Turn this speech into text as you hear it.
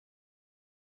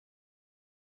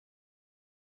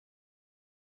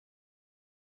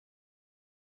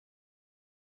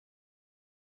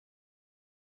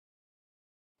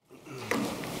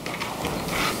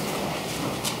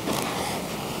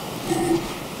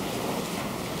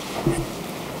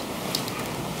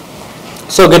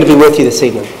So good to be with you this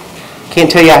evening.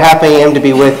 Can't tell you how happy I am to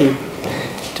be with you,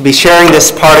 to be sharing this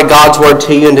part of God's Word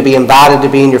to you, and to be invited to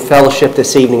be in your fellowship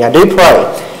this evening. I do pray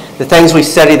the things we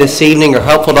study this evening are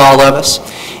helpful to all of us,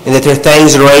 and that they're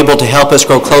things that are able to help us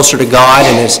grow closer to God.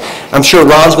 And as I'm sure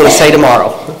Ron's going to say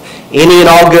tomorrow, any and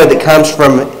all good that comes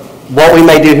from what we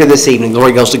may do here this evening,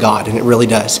 glory goes to God, and it really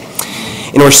does.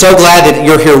 And we're so glad that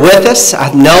you're here with us.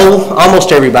 I know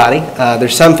almost everybody.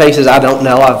 There's some faces I don't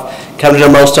know. I've come to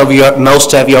know most of you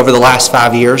over the last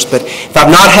 5 years. But if I've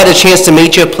not had a chance to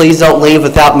meet you, please don't leave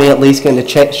without me at least getting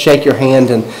to shake your hand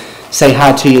and say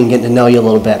hi to you and get to know you a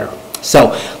little better.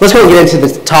 So let's go and get into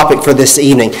the topic for this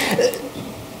evening.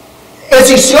 As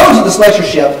you go into this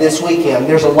lectureship this weekend,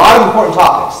 there's a lot of important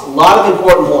topics, a lot of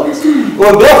important ones.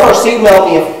 When Bill first emailed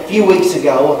me a few weeks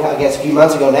ago, I guess a few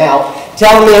months ago now,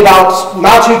 telling me about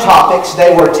my two topics,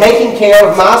 they were taking care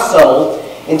of my soul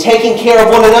and taking care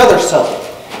of one another's soul.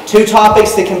 Two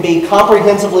topics that can be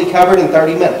comprehensively covered in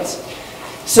 30 minutes.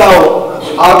 So,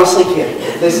 obviously kidding.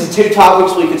 This is two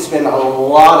topics we could spend a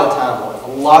lot of time on.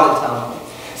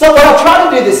 So what I've tried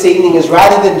to do this evening is,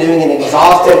 rather than doing an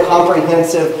exhaustive,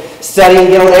 comprehensive study and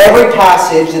get on every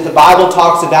passage that the Bible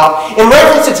talks about in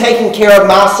reference to taking care of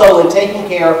my soul and taking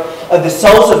care of the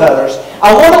souls of others,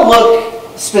 I want to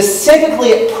look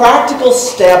specifically at practical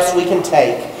steps we can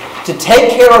take to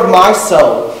take care of my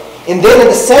soul, and then in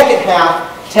the second half,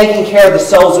 taking care of the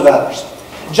souls of others.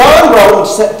 John wrote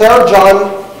in 3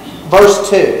 John verse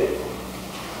 2,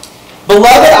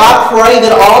 "Beloved, I pray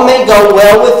that all may go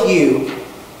well with you,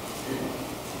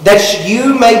 that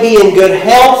you may be in good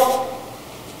health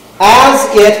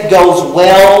as it goes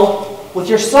well with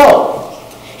your soul."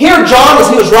 Here John, as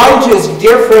he was writing to his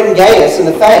dear friend Gaius in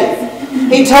the faith,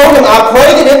 he told him, "I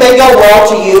pray that it may go well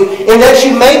to you, and that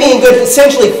you may be in good,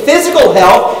 essentially physical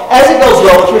health as it goes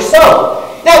well with your soul."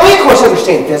 Now, we of course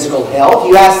understand physical health.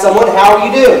 You ask someone, "How are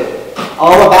you doing?"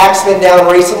 "Oh, my back's been down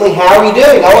recently." "How are you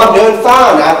doing?" "Oh, I'm doing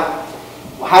fine. I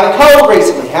had a cold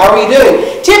recently." "How are you doing?"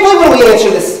 Typically when we answer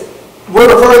this, we're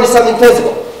referring to something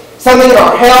physical. Something in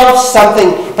our health,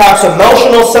 something perhaps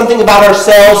emotional, something about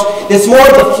ourselves that's more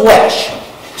of the flesh.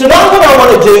 Tonight what I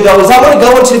want to do, though, is I want to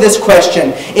go into this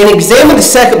question and examine the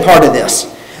second part of this.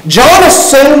 John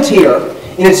assumed here,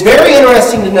 and it's very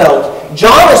interesting to note,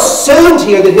 John assumed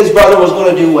here that his brother was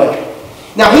going to do well.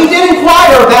 Now, he did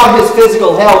inquire about his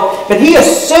physical health, but he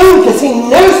assumed, because he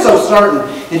knew so certain,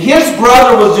 that his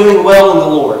brother was doing well in the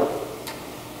Lord.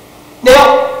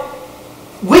 Now,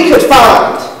 we could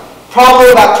find probably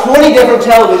about 20 different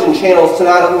television channels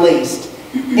tonight at least,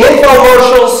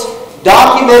 infomercials,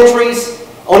 documentaries,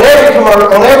 on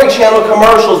every channel,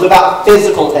 commercials about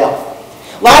physical health.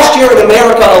 Last year in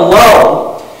America alone,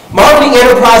 marketing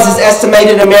enterprises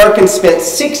estimated Americans spent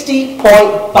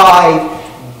 $60.5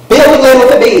 billion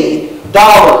with a B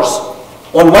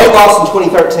on weight loss in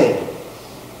 2013.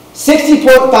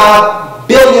 $60.5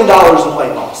 billion in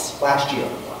weight loss last year.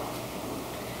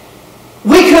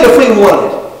 We could, if we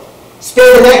wanted,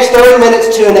 spend the next 30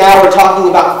 minutes to an hour talking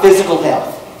about physical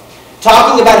health,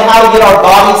 talking about how to get our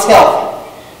bodies healthy,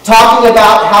 talking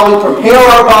about how we prepare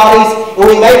our bodies and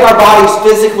we make our bodies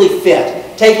physically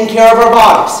fit, taking care of our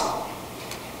bodies.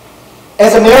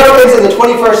 As Americans in the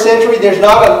 21st century, there's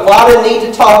not a lot of need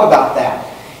to talk about that.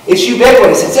 It's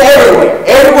ubiquitous. It's everywhere.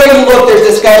 Everywhere you look, there's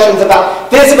discussions about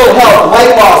physical health,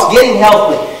 weight loss, getting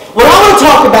healthy. What I want to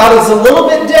talk about is a little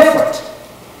bit different.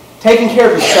 Taking care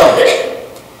of your soul.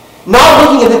 Not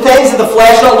looking at the things of the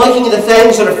flesh, not looking at the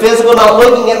things that are physical, not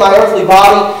looking at my earthly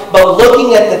body, but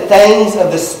looking at the things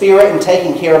of the Spirit and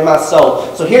taking care of my soul.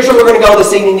 So here's where we're going to go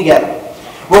this evening together.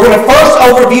 We're going to first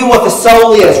overview what the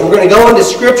soul is. We're going to go into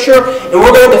Scripture and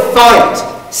we're going to define it.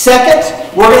 Second,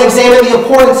 we're going to examine the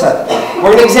importance of it.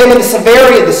 We're going to examine the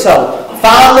severity of the soul.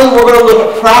 Finally, we're going to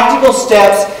look at practical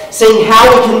steps, seeing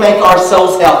how we can make our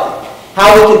souls healthy,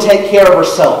 how we can take care of our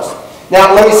souls.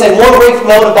 Now, let me say one brief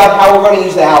note about how we're going to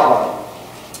use the outline.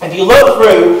 If you look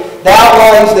through, the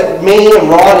outlines that me and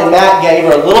Ron and Matt gave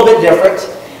are a little bit different.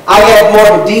 I have more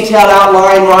of a detailed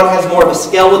outline, Ron has more of a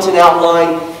skeleton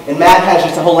outline, and Matt has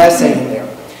just a whole essay in there.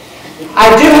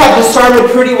 I do have the sermon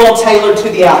pretty well tailored to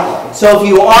the outline. So if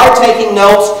you are taking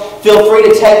notes, feel free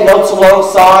to take notes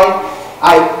alongside.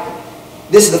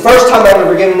 This is the first time I've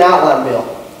ever given an outline, Bill.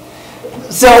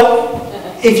 So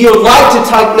if you would like to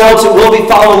type notes, it will be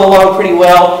following along pretty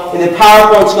well, and the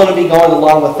PowerPoint's going to be going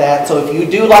along with that. So if you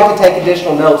do like to take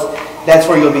additional notes, that's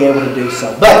where you'll be able to do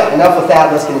so. But enough with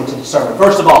that, let's get into the sermon.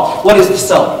 First of all, what is the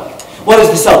soul? What is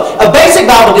the soul? A basic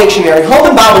Bible dictionary,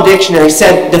 Holman Bible Dictionary,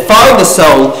 defined the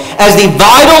soul as the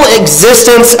vital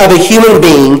existence of a human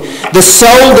being. The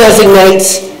soul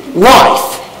designates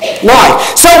life.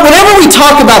 life. So whenever we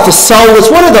talk about the soul, it's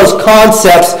one of those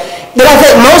concepts that I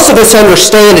think most of us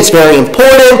understand. It's very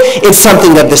important. It's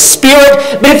something of the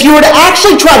spirit. But if you were to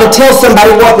actually try to tell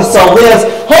somebody what the soul is,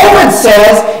 Hammond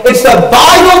says it's the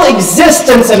vital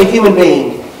existence of a human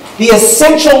being, the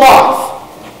essential life.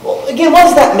 Well, again, what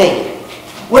does that mean?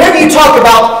 Whenever you talk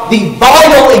about the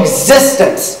vital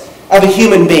existence of a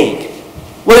human being,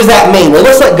 what does that mean? Well,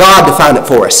 let's let God define it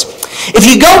for us. If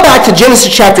you go back to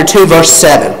Genesis chapter 2, verse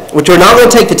 7, which we're not going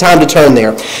to take the time to turn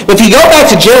there, but if you go back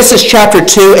to Genesis chapter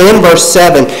 2 and verse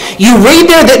 7, you read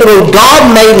there that when God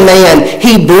made man,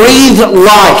 he breathed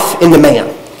life into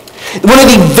man. One of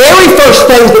the very first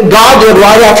things that God did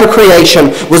right after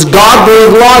creation was God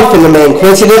breathed life into man.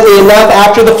 Coincidentally enough,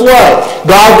 after the flood,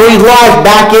 God breathed life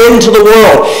back into the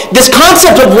world. This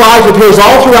concept of life appears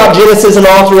all throughout Genesis and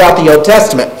all throughout the Old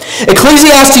Testament.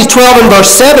 Ecclesiastes 12 and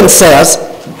verse 7 says,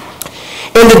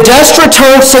 "And the dust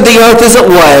returns to the earth as it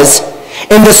was,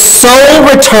 and the soul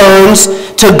returns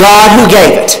to God who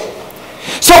gave it."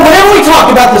 So whenever we talk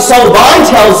about the soul, the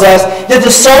Bible tells us that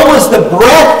the soul is the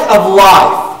breath of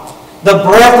life. The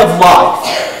breath of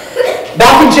life.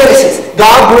 Back in Genesis,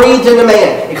 God breathed into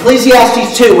man.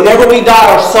 Ecclesiastes 2, whenever we die,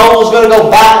 our soul is going to go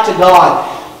back to God.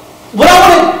 What I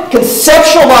want to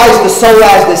conceptualize the soul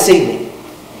as this evening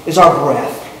is our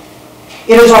breath.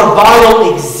 It is our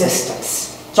vital existence.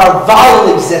 It's our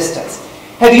vital existence.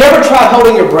 Have you ever tried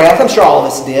holding your breath? I'm sure all of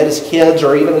us did as kids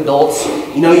or even adults.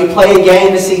 You know, you play a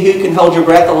game to see who can hold your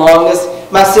breath the longest.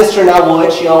 My sister and I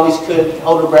would. She always could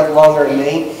hold her breath longer than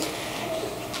me.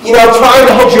 You know, trying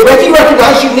to hold your breath. You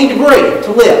recognize you need to breathe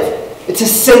to live. It's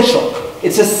essential.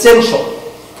 It's essential.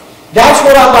 That's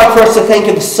what I'd like for us to think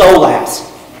of the soul as.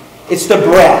 It's the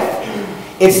breath.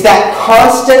 It's that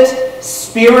constant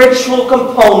spiritual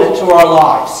component to our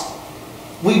lives.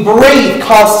 We breathe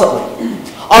constantly.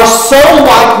 Our soul,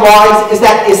 likewise, is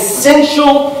that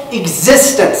essential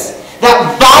existence,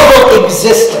 that vital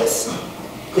existence.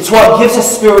 It's what gives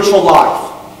us spiritual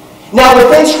life. Now,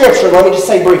 within Scripture, let me just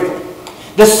say briefly,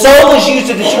 the soul is used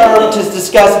as a term to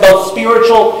discuss both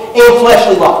spiritual and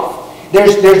fleshly life.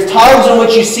 There's times in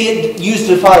which you see it used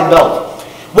to define both.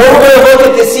 What we're going to look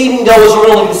at this evening, though, is we're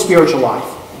going to look at the spiritual life.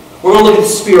 We're going to look at the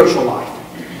spiritual life.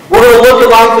 We're going to look at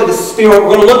life of the Spirit.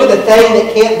 We're going to look at the thing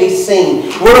that can't be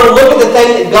seen. We're going to look at the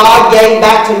thing that God gave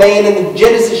back to man in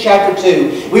Genesis chapter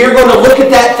 2. We are going to look at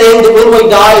that thing that when we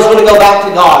die is going to go back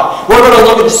to God. We're going to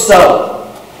look at the soul.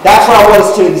 That's what I want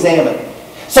us to examine.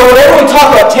 So whenever we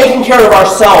talk about taking care of our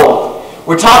soul,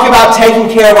 we're talking about taking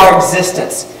care of our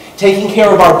existence, taking care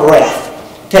of our breath,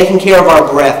 taking care of our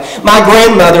breath. My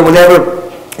grandmother,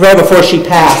 right before she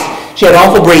passed, she had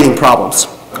awful breathing problems.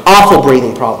 Awful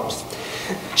breathing problems.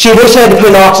 She eventually had to put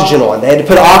an oxygen on. They had to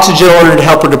put oxygen on her to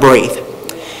help her to breathe.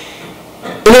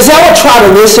 And as I would try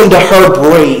to listen to her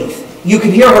breathe, you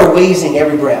could hear her wheezing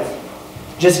every breath,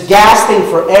 just gasping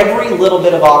for every little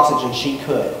bit of oxygen she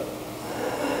could.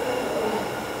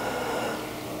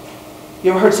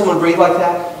 You ever heard someone breathe like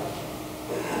that?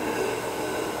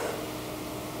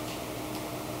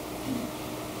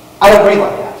 I don't breathe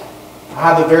like that. I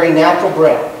have a very natural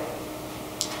breath.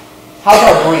 How's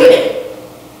our breathing?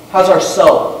 How's our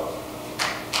soul?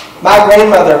 My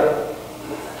grandmother,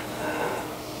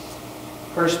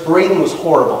 her breathing was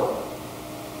horrible.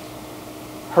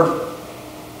 Her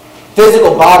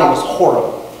physical body was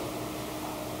horrible.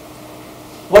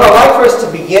 What I'd like for us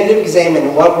to begin to examine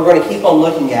and what we're going to keep on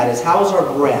looking at is how is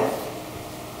our breath?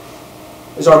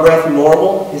 Is our breath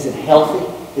normal? Is it healthy?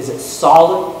 Is it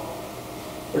solid?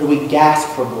 Or do we gasp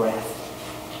for breath?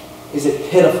 Is it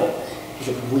pitiful? Is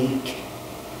it weak?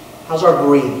 How's our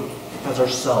breathing? How's our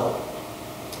soul?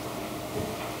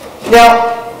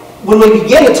 Now, when we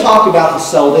begin to talk about the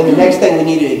soul, then the next thing we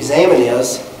need to examine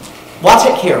is, why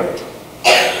take care of it?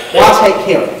 Why take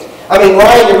care of it? I mean,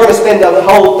 Ryan, you're going to spend the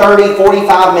whole 30,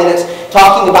 45 minutes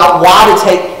talking about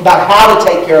how to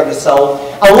take care of the soul.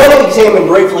 I want to examine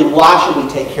briefly why should we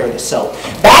take care of the soul.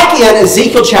 Back in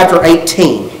Ezekiel chapter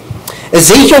 18,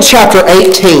 Ezekiel chapter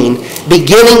 18,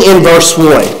 beginning in verse 1.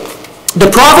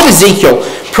 The prophet Ezekiel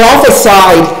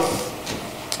prophesied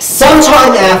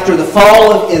sometime after the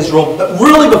fall of Israel, but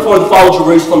really before the fall of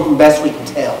Jerusalem from best we can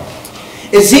tell.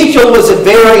 Ezekiel was a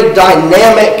very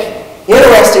dynamic,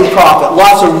 interesting prophet.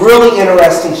 Lots of really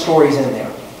interesting stories in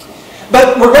there.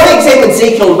 But we're going to examine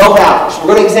Ezekiel in both hours.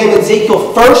 We're going to examine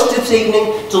Ezekiel first this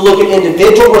evening to look at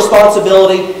individual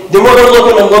responsibility. Then we're going to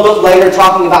look at it a little bit later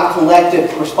talking about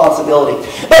collective responsibility.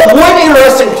 But one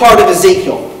interesting part of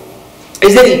Ezekiel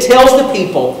is that he tells the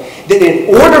people that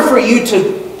in order for you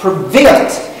to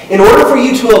prevent, In order for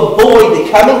you to avoid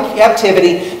the coming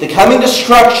captivity, the coming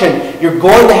destruction, you're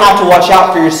going to have to watch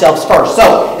out for yourselves first.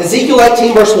 So, Ezekiel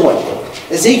 18 verse 1.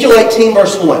 Ezekiel 18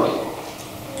 verse 1.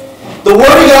 The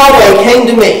word of Yahweh came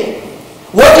to me.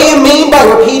 What do you mean by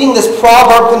repeating this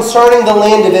proverb concerning the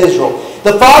land of Israel?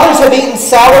 The fathers have eaten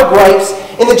sour grapes,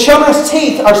 and the children's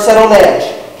teeth are set on edge.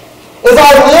 As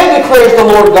I live, declares the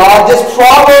Lord God, this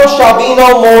proverb shall be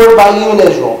no more by you in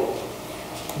Israel.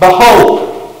 Behold,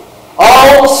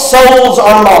 all souls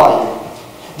are mine.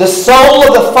 The soul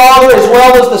of the Father as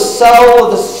well as the soul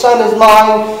of the Son is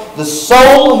mine. The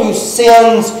soul who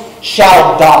sins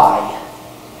shall die.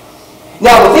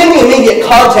 Now, within the immediate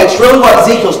context, really what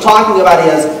Ezekiel's talking about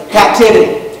is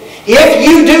captivity. If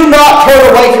you do not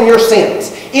turn away from your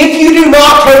sins, if you do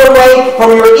not turn away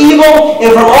from your evil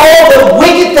and from all the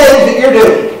wicked things that you're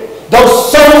doing,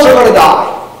 those souls are going to die.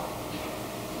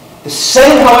 The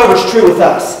same, however, is true with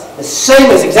us. The same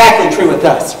is exactly true with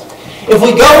us. If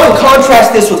we go and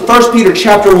contrast this with 1 Peter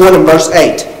chapter 1 and verse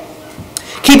 8.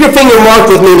 Keep your finger marked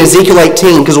with me in Ezekiel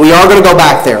 18 because we are going to go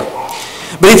back there.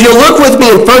 But if you look with me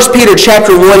in 1 Peter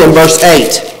chapter 1 and verse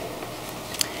 8,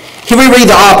 here we read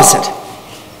the opposite.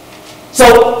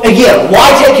 So, again,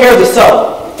 why take care of the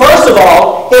soul? First of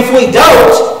all, if we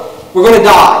don't, we're going to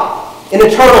die. An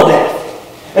eternal death.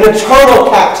 An eternal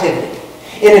captivity.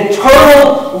 An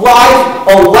eternal life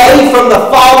away from the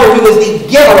Father who is the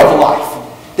giver of life.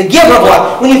 The giver of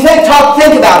life. When you think about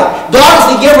it, God is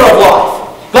the giver of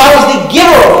life. God is the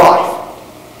giver of life.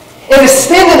 And to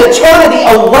spend an eternity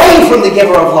away from the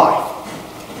giver of life.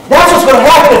 That's what's going to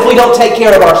happen if we don't take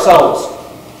care of our souls.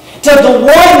 To the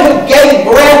one who gave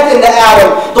breath into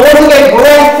Adam, the one who gave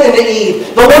breath into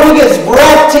Eve, the one who gives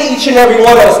breath to each and every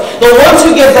one of us, the one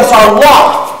who gives us our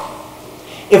life.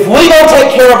 If we don't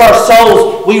take care of our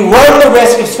souls, we run the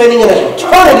risk of spending an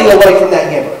eternity away from that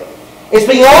giver. It's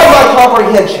beyond my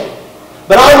comprehension.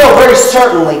 But I know very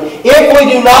certainly, if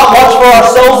we do not watch for our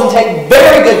souls and take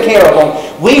very good care of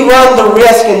them, we run the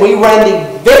risk and we run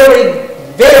the very,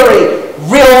 very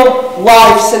real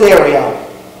life scenario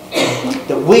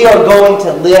that we are going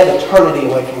to live eternity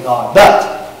away from God.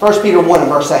 But, 1 Peter 1 and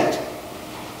verse 8.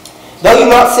 Though you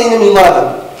not seen him, you love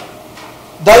him.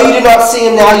 Though you do not see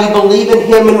him now, you believe in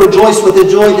him and rejoice with a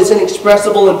joy that's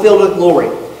inexpressible and filled with glory,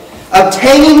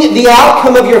 obtaining the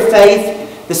outcome of your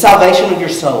faith, the salvation of your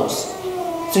souls.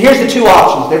 So here's the two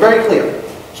options. They're very clear.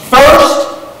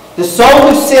 First, the soul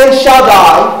who sins shall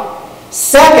die.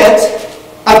 Second,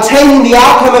 obtaining the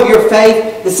outcome of your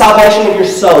faith, the salvation of your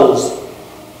souls.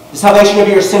 The salvation of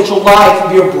your essential life,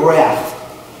 of your breath.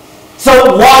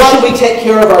 So why should we take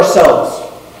care of our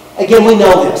souls? Again, we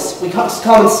know this. It's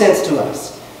common sense to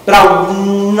us. But I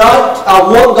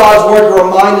want God's Word to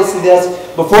remind us of this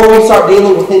before we start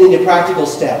dealing with any of the practical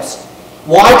steps.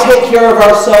 Why take care of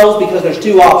our souls? Because there's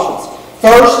two options.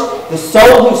 First, the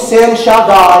soul who sins shall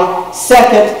die.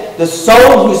 Second, the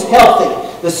soul who's healthy,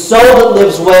 the soul that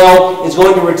lives well, is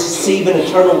going to receive an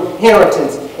eternal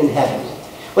inheritance in heaven.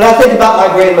 When I think about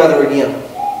my grandmother again,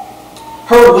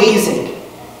 her wheezing,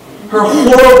 her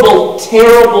horrible,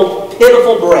 terrible,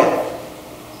 pitiful breath,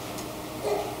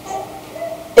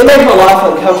 it made her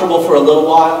life uncomfortable for a little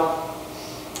while.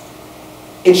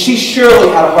 And she surely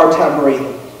had a hard time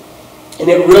breathing. And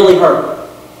it really hurt.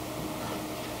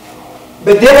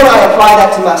 But then when I apply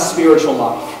that to my spiritual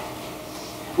life,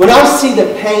 when I see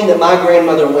the pain that my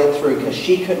grandmother went through because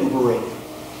she couldn't breathe,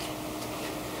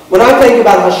 when I think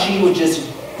about how she would just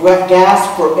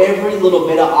gasp for every little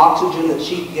bit of oxygen that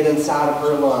she could get inside of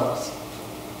her lungs,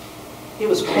 it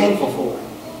was painful for her.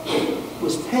 It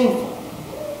was painful.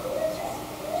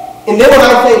 And then when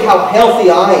I think how healthy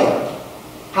I am,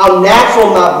 how natural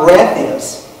my breath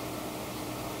is,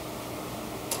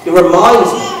 it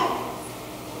reminds me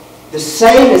the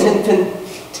same is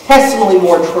infinitesimally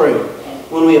more true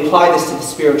when we apply this to the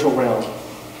spiritual realm.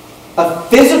 A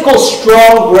physical,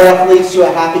 strong breath leads to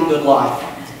a happy, good life.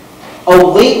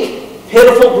 A weak,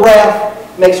 pitiful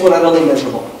breath makes one utterly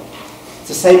miserable. It's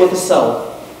the same with the soul.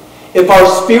 If our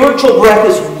spiritual breath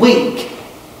is weak,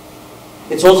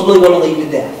 it's ultimately going to lead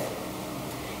to death.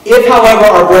 If, however,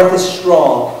 our breath is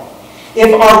strong,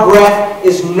 if our breath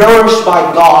is nourished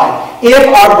by God, if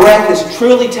our breath is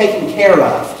truly taken care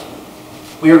of,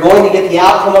 we are going to get the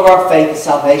outcome of our faith, the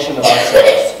salvation of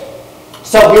ourselves.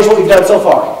 So here's what we've done so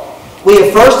far. We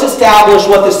have first established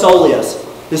what the soul is.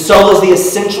 The soul is the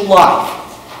essential life.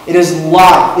 It is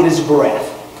life. It is breath.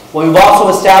 What we've also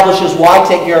established is why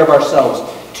take care of our souls.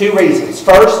 Two reasons.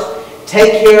 First,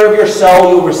 take care of your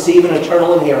soul, you'll receive an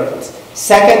eternal inheritance.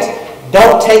 Second,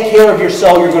 don't take care of your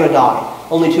soul, you're going to die.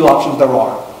 Only two options there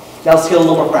are. Now let's get a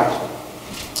little more practical.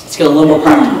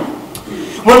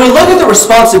 When we look at the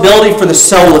responsibility for the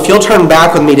soul, if you'll turn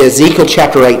back with me to Ezekiel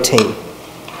chapter 18.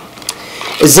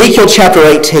 Ezekiel chapter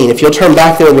 18, if you'll turn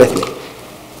back there with me.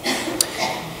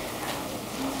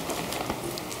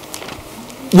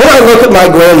 When I look at my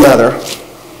grandmother,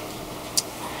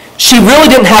 she really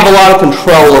didn't have a lot of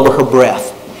control over her breath.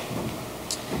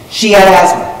 She had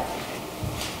asthma.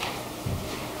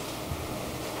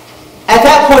 At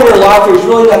that point in her life, there was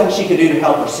really nothing she could do to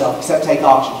help herself except take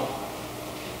oxygen.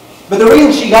 But the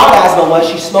reason she got asthma was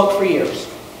she smoked for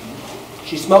years.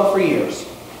 She smoked for years.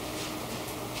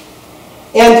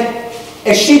 And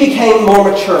as she became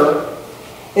more mature,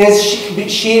 and as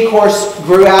she, of course,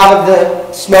 grew out of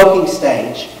the smoking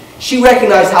stage, she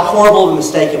recognized how horrible of a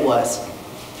mistake it was.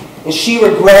 And she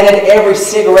regretted every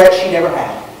cigarette she'd ever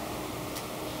had.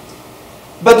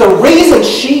 But the reason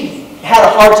she had a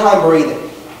hard time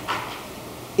breathing,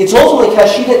 it's ultimately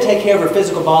because she didn't take care of her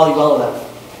physical body well enough.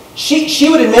 She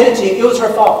would admit it to you, it was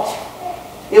her fault.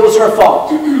 It was her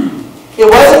fault. It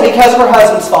wasn't because of her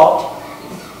husband's fault.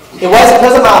 It wasn't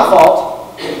because of my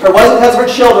fault. It wasn't because of her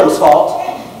children's fault.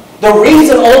 The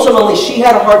reason ultimately she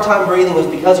had a hard time breathing was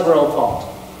because of her own fault.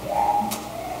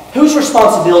 Whose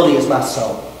responsibility is my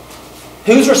soul?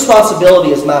 Whose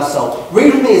responsibility is my soul?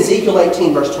 Read with me Ezekiel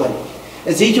 18, verse 20.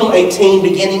 Ezekiel 18,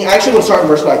 beginning, actually we'll start in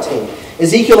verse 19.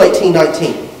 Ezekiel 18,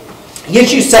 19.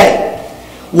 Yet you say,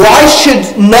 why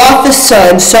should not the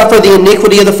Son suffer the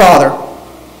iniquity of the Father?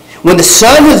 When the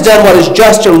Son has done what is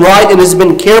just and right and has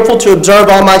been careful to observe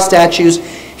all my statutes,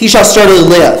 he shall certainly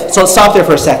live. So let's stop there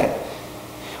for a second.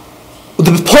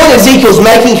 The point Ezekiel's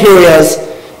making here is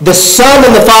the Son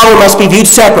and the Father must be viewed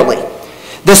separately.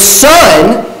 The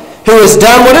Son, who has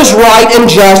done what is right and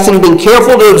just and been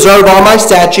careful to observe all my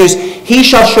statutes, he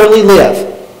shall surely live.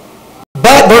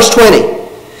 But, verse 20,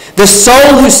 the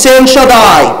soul whose sin shall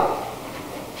die,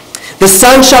 the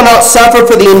Son shall not suffer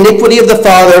for the iniquity of the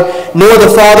Father, nor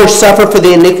the Father suffer for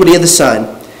the iniquity of the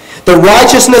Son. The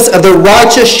righteousness of the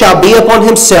righteous shall be upon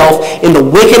himself, and the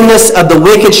wickedness of the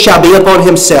wicked shall be upon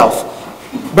himself.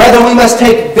 Brethren, we must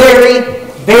take very,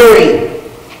 very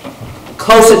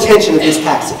close attention to this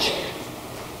passage.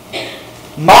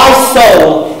 My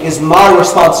soul is my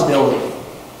responsibility.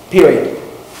 Period.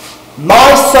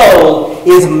 My soul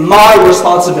is my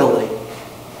responsibility.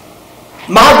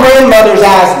 My grandmother's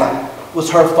asthma was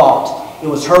her fault. It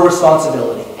was her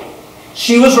responsibility.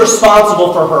 She was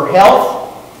responsible for her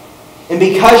health, and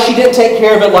because she didn't take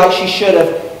care of it like she should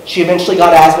have, she eventually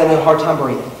got asthma and had a hard time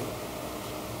breathing.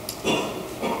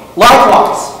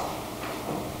 Likewise,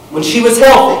 when she was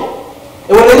healthy,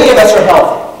 and when any of us are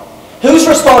healthy, whose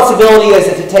responsibility is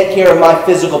it to take care of my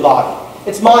physical body?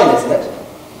 It's mine, isn't it?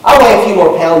 I weigh a few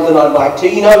more pounds than I'd like to.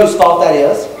 You know whose fault that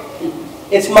is?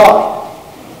 It's mine.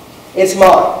 It's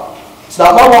mine. It's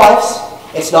not my wife's.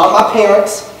 It's not my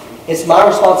parents'. It's my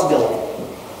responsibility.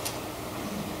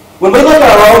 When we look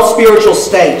at our own spiritual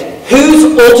state,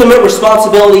 whose ultimate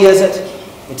responsibility is it?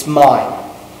 It's mine.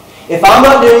 If I'm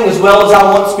not doing as well as I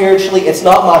want spiritually, it's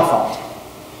not my fault.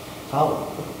 Oh,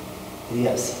 it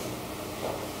is.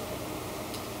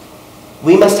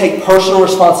 We must take personal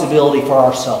responsibility for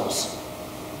our souls.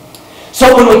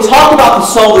 So when we talk about the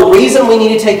soul, the reason we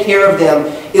need to take care of them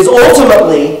is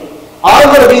ultimately,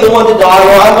 I'm going to be the one to die,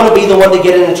 or I'm going to be the one to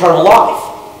get an eternal life.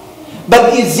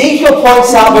 But Ezekiel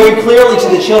points out very clearly to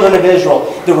the children of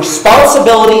Israel, the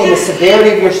responsibility and the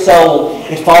severity of your soul,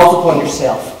 it falls upon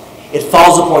yourself. It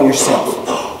falls upon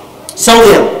yourself. So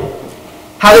then,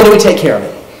 how then do we take care of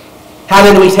it? How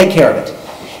then do we take care of it?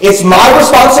 It's my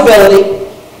responsibility.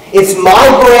 It's my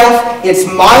breath. It's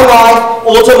my life.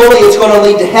 Ultimately, it's going to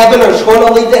lead to heaven or it's going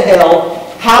to lead to hell.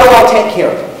 How do I take care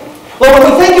of it? Well,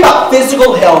 when we think about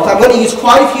physical health, I'm going to use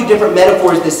quite a few different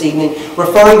metaphors this evening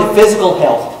referring to physical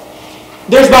health.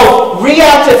 There's both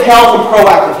reactive health and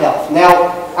proactive health. Now,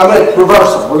 I'm going to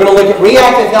reverse them. We're going to look at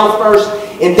reactive health first,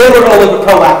 and then we're going to look at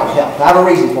proactive health. I have a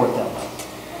reason for it, though.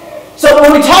 So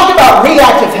when we talk about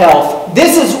reactive health,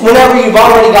 this is whenever you've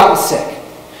already gotten sick.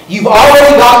 You've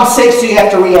already gotten sick, so you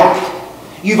have to react.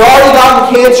 You've already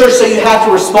gotten cancer, so you have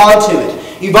to respond to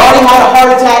it. You've already had a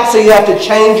heart attack, so you have to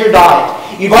change your diet.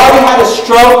 You've already had a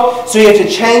stroke, so you have to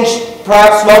change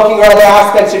perhaps smoking or other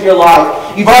aspects of your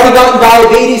life. You've already gotten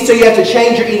diabetes, so you have to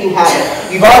change your eating habit.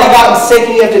 You've already gotten sick,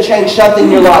 and you have to change something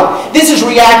in your life. This is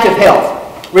reactive health.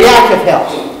 Reactive health.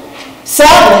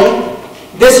 Sadly,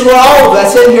 this is what all of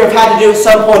us in here have had to do at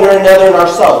some point or another in our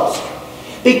souls.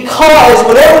 Because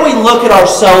whenever we look at our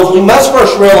souls, we must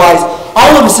first realize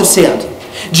all of us have sinned.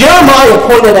 Jeremiah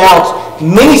pointed out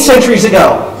many centuries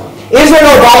ago, is there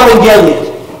no balm in Gilead?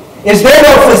 Is there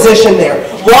no physician there?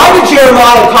 Why did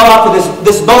Jeremiah come up with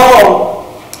this balm?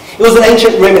 It was an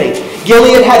ancient remedy.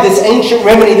 Gilead had this ancient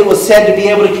remedy that was said to be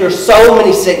able to cure so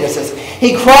many sicknesses.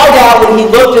 He cried out when he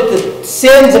looked at the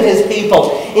sins of his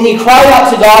people. And he cried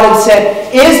out to God and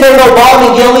said, is there no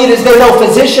balm in Gilead? Is there no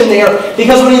physician there?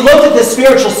 Because when he looked at the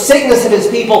spiritual sickness of his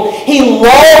people, he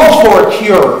longed for a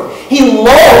cure. He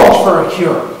longed for a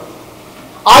cure.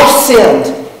 I've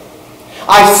sinned.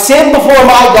 I've sinned before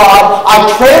my God.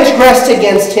 I've transgressed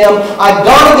against him. I've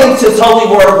gone against his holy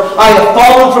word. I have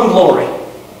fallen from glory.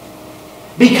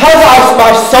 Because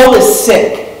my soul is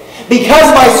sick. Because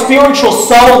my spiritual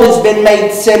soul has been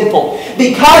made sinful.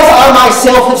 Because I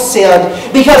myself have sinned.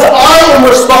 Because I am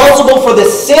responsible for the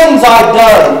sins I've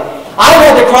done. I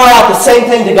had to cry out the same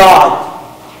thing to God.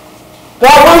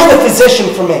 God, where's the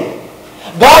physician for me?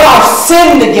 God, I've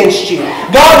sinned against you.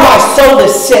 God, my soul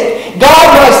is sick. God,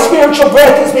 my spiritual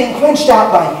breath is being quenched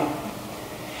out by you.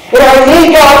 And I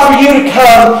need, God, for you to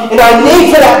come. And I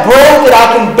need for that breath that I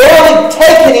can barely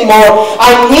take anymore.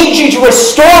 I need you to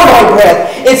restore my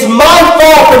breath. It's my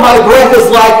fault that my breath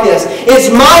is like this. It's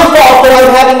my fault that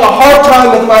I'm having a hard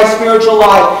time with my spiritual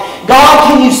life. God,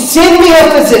 can you send me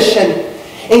a physician?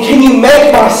 And can you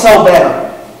make my soul better?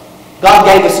 God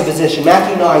gave us a physician.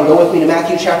 Matthew 9. Go with me to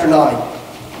Matthew chapter 9.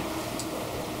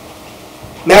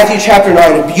 Matthew chapter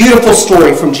 9, a beautiful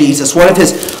story from Jesus. One of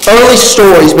his early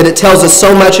stories, but it tells us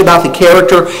so much about the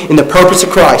character and the purpose of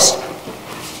Christ.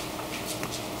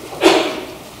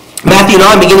 Matthew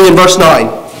 9, beginning in verse 9.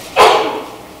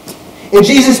 And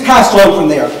Jesus passed on from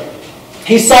there.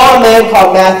 He saw a man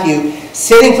called Matthew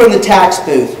sitting from the tax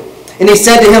booth. And he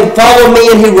said to him, follow me,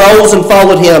 and he rose and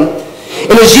followed him.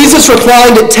 And as Jesus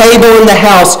reclined at table in the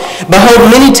house,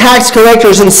 behold, many tax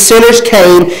collectors and sinners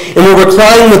came and were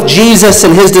reclining with Jesus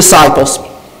and his disciples.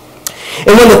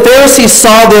 And when the Pharisees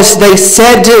saw this, they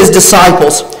said to his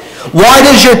disciples, why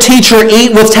does your teacher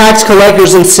eat with tax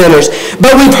collectors and sinners?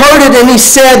 But we've heard it, and he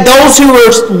said, those who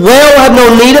are well have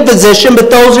no need of physician, but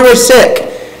those who are sick.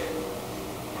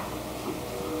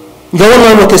 Go and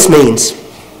learn what this means.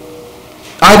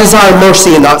 I desire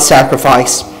mercy and not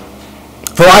sacrifice.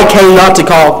 For I came not to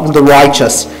call the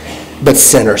righteous, but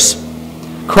sinners.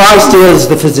 Christ is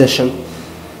the physician.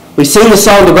 We sing the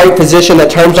song, The Great Physician,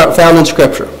 that terms aren't found in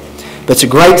Scripture. But it's a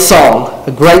great song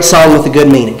with a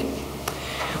good meaning.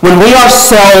 When we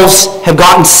ourselves have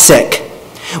gotten sick,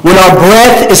 when our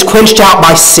breath is quenched out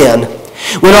by sin,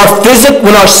 when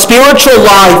our spiritual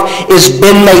life has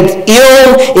been made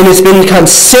ill and has become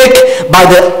sick by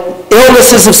the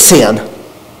illnesses of sin,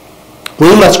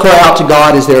 we must cry out to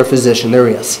God, is there a physician? There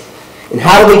is. And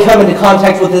how do we come into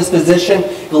contact with this physician?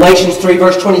 Galatians 3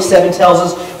 verse 27 tells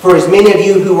us, for as many of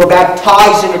you who were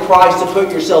baptized into Christ to put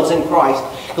yourselves in Christ.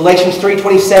 Galatians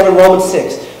 3:27, Romans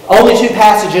 6. Only two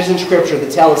passages in Scripture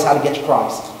that tell us how to get to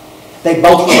Christ. They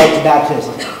both relate to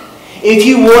baptism. If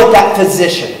you want that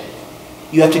physician,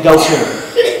 you have to go to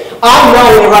him. I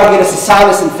know whenever I get a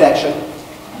sinus infection,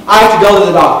 I have to go to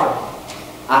the doctor.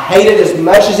 I hate it as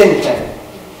much as anything.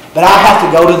 But I have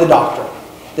to go to the doctor.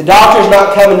 The doctor's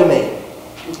not coming to me.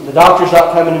 The doctor's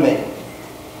not coming to me.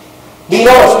 Do you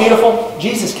know what's beautiful?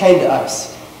 Jesus came to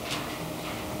us.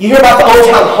 You hear about the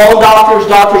old-time home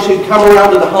doctors who come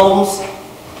around to the homes?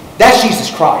 That's Jesus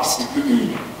Christ.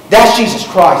 That's Jesus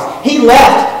Christ. He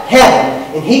left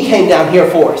heaven and he came down here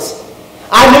for us.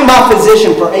 I knew my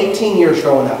physician for 18 years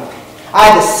growing up. I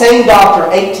had the same doctor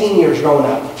 18 years growing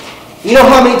up. You know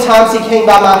how many times he came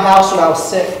by my house when I was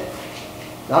sick?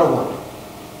 Not a one.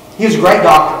 He was a great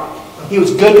doctor. He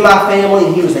was good to my family,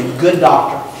 and he was a good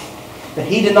doctor. But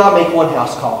he did not make one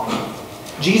house call.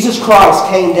 Jesus Christ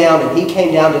came down, and he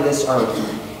came down to this earth,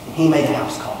 and he made a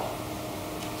house call.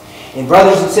 And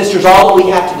brothers and sisters, all that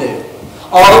we have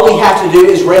to do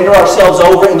is render ourselves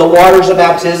over in the waters of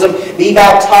baptism, be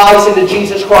baptized into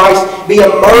Jesus Christ, be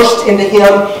immersed into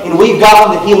him, and we've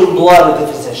gotten the healing blood of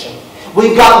the physician.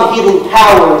 We've gotten the healing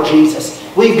power of Jesus.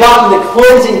 We've gotten the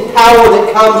cleansing power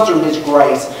that comes through his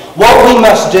grace. What we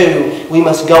must do, we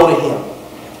must go to him.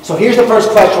 So here's the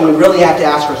first question we really have to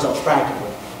ask ourselves practically.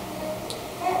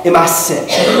 Am I sick?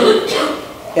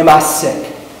 Am I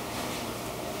sick?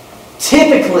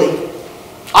 Typically,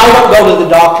 I don't go to the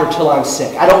doctor till I'm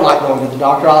sick. I don't like going to the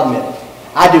doctor, I'll admit it.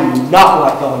 I do not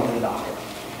like going to the doctor.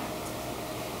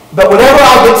 But whenever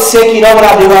I get sick, you know what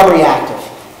I do? I'm reactive.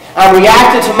 I'm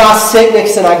reactive to my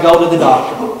sickness and I go to the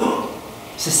doctor.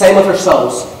 It's the same with our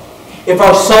souls. If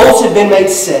our souls have been made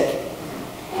sick,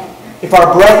 if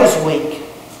our breath is weak,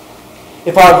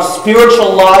 if our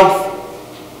spiritual life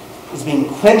is being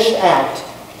quenched out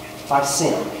by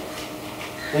sin,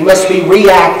 we must be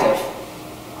reactive.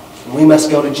 And we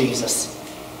must go to Jesus.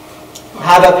 I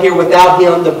have up here, without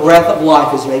him, the breath of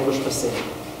life is vanquished by sin.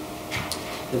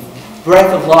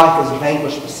 breath of life is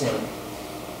vanquished by sin.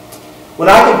 When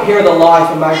I compare the life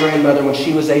of my grandmother when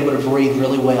she was able to breathe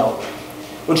really well,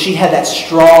 when she had that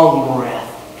strong breath,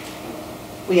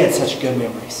 we had such good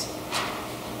memories.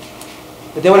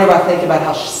 But then whenever I think about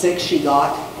how sick she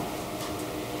got,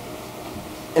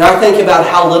 and I think about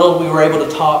how little we were able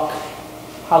to talk,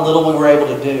 how little we were able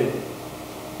to do,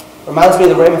 it reminds me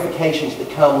of the ramifications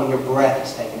that come when your breath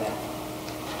is taken out.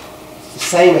 It's the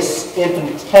same as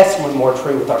infinitesimally more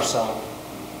true with our soul.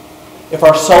 If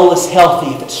our soul is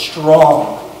healthy, if it's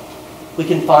strong, we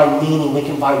can find meaning, we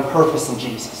can find purpose in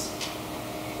Jesus.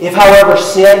 If, however,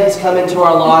 sin has come into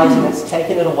our lives and it's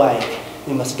taken it away,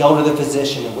 we must go to the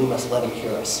physician and we must let him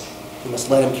cure us. We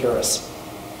must let him cure us.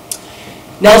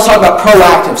 Now let's talk about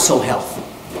proactive soul health.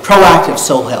 Proactive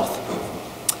soul health.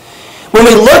 When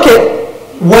we look at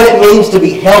what it means to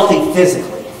be healthy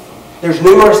physically, there's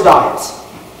numerous diets.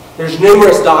 There's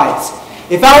numerous diets.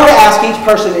 If I were to ask each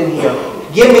person in here,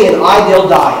 give me an ideal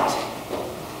diet,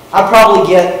 I'd probably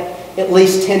get at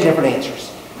least 10 different answers.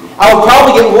 I would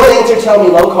probably get one answer telling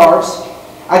me low carbs.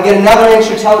 I'd get another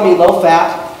answer telling me low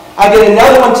fat. I'd get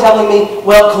another one telling me,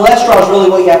 well, cholesterol is really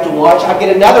what you have to watch. I'd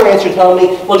get another answer telling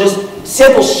me, well, just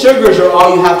simple sugars are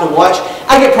all you have to watch.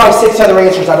 I get probably 6 other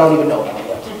answers I don't even know about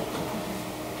yet.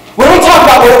 When we talk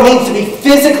about what it means to be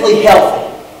physically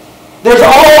healthy, there's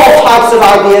all types of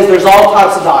ideas, there's all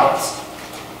types of diets.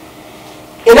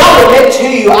 And I'll admit to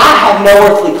you, I have no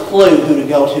earthly clue who to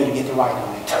go to get the right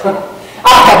diet.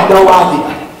 I have no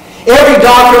idea. Every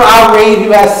doctor I read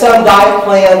who has some diet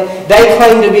plan, they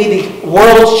claim to be the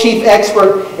world's chief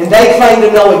expert, and they claim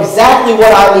to know exactly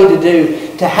what I need to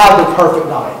do to have the perfect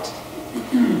diet.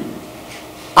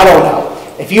 I don't know.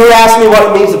 If you were asking me what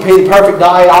it means to be the perfect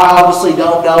diet, I obviously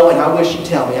don't know, and I wish you'd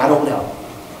tell me. I don't know.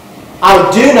 I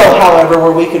do know, however,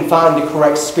 where we can find the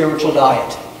correct spiritual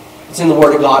diet. It's in the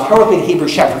Word of God. Turn with me to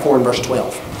Hebrews chapter 4 and verse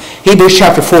 12. Hebrews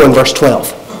chapter 4 and verse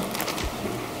 12.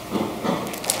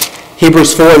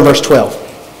 Hebrews 4 and verse 12.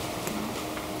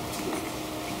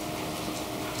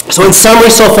 So in summary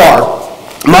so far,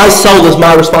 my soul is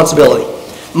my responsibility.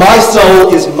 My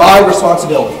soul is my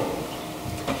responsibility.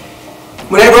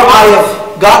 Whenever I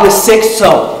have gotten a sick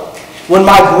soul, when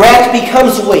my breath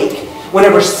becomes weak,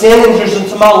 whenever sin enters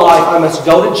into my life, I must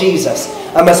go to Jesus.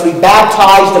 I must be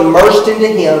baptized, immersed into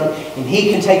Him, and He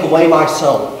can take away my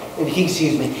soul. He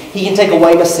can take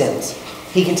away my sins.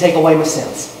 He can take away my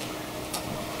sins.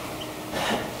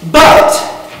 But,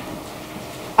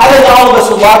 I think all of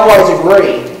us would likewise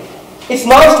agree, it's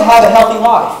nice to have a healthy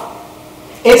life.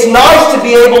 It's nice to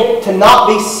be able to not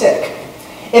be sick.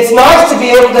 It's nice to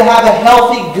be able to have a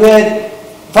healthy, good,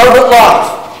 fervent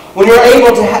life. When you're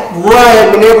able to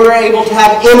run, whenever you're able to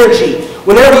have energy,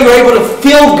 whenever you're able to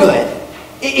feel good.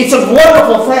 It's a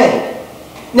wonderful thing.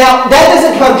 Now, that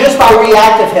doesn't come just by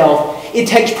reactive health. It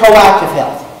takes proactive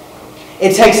health.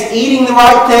 It takes eating the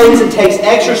right things. It takes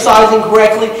exercising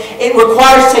correctly. It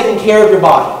requires taking care of your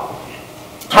body.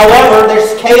 However,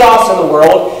 there's chaos in the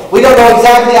world. We don't know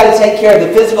exactly how to take care of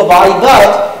the physical body,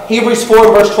 but Hebrews 4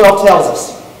 and verse 12 tells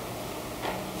us.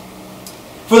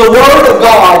 For the Word of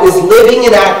God is living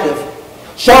and active,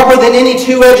 sharper than any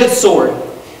two-edged sword,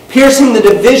 piercing the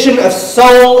division of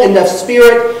soul and of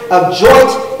spirit, of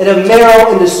joint and of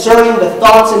marrow, and discerning the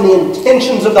thoughts and the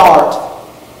intentions of the heart.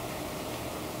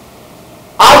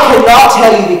 I cannot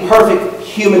tell you the perfect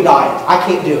human diet. I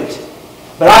can't do it.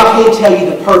 But I can tell you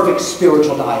the perfect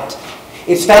spiritual diet.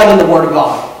 It's found in the Word of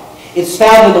God. It's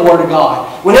found in the Word of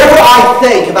God. Whenever I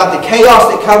think about the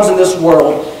chaos that comes in this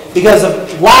world because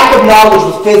of lack of knowledge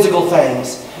with physical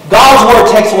things, God's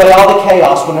Word takes away all the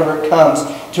chaos whenever it comes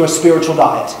to a spiritual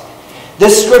diet.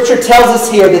 This Scripture tells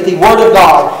us here that the Word of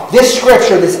God, this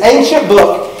Scripture, this ancient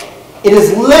book, it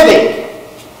is living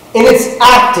and it's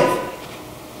active.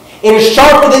 It is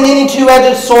sharper than any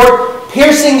two-edged sword,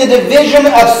 piercing the division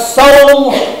of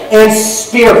soul and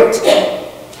spirit.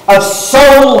 Of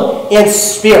soul and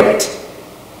spirit.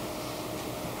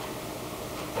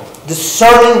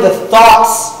 Discerning the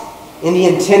thoughts and the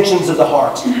intentions of the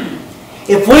heart.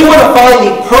 If we want to find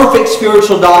the perfect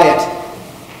spiritual diet,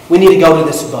 we need to go to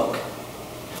this book.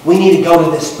 We need to go to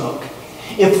this book.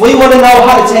 If we want to know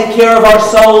how to take care of our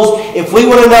souls, if we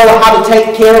want to know how to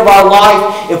take care of our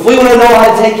life, if we want to know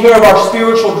how to take care of our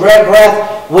spiritual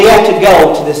breath, we have to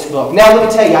go to this book. Now let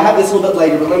me tell you, I have this a little bit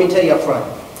later, but let me tell you up front.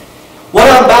 What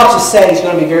I'm about to say is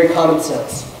going to be very common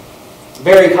sense.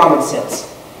 Very common sense.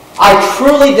 I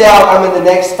truly doubt I'm in the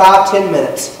next 5-10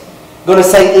 minutes going to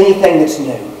say anything that's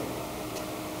new.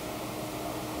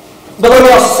 But let me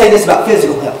also say this about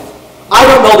physical health. I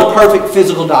don't know the perfect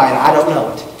physical diet. I don't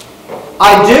know it.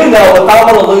 I do know if I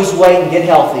want to lose weight and get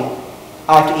healthy,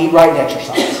 I have to eat right and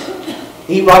exercise.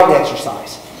 Eat right and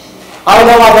exercise. I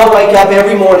know I don't wake up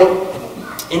every morning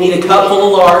and eat a cup full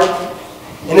of lard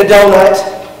and a donut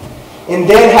and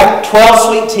then have 12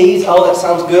 sweet teas. Oh, that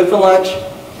sounds good for lunch.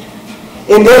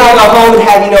 And then I go home and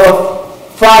have, a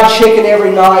fried chicken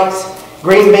every night,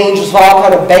 green beans with all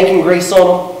kind of bacon grease on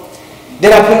them.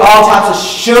 Then I put all types of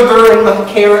sugar in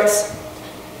my carrots.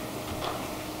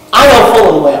 I know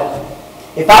full and well,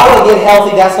 if I want to get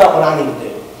healthy, that's not what I need to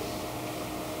do.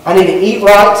 I need to eat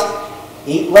right,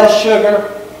 eat less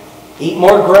sugar, eat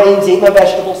more grains, eat my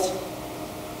vegetables,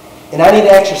 and I need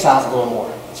to exercise a little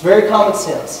more. It's very common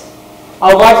sense.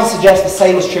 I would like to suggest the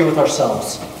same is true with our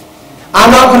souls.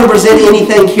 I'm not going to present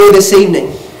anything here this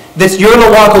evening that you're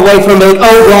going to walk away from and,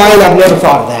 oh, Ryan, I've never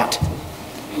thought of that.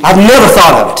 I've never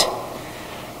thought of it.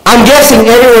 I'm guessing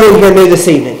everyone in here knew this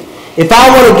evening. If I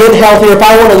want to get healthy, if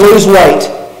I want to lose weight,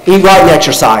 eat right and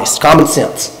exercise. Common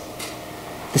sense.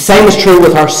 The same is true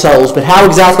with our souls, but how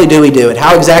exactly do we do it?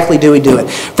 How exactly do we do it?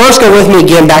 First, go with me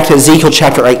again back to Ezekiel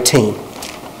chapter 18.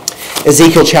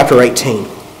 Ezekiel chapter 18.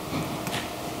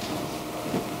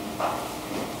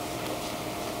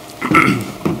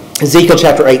 Ezekiel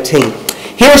chapter 18.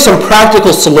 Here are some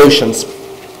practical solutions,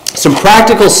 some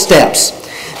practical steps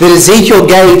that Ezekiel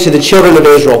gave to the children of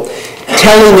Israel,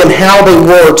 telling them how they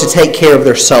were to take care of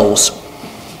their souls.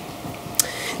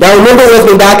 Now remember with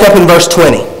me back up in verse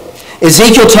 20.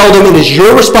 Ezekiel told them it is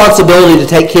your responsibility to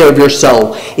take care of your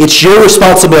soul. It's your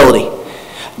responsibility.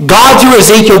 God through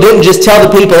Ezekiel didn't just tell the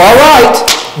people, all right,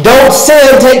 don't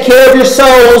sin, take care of your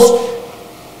souls.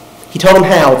 He told them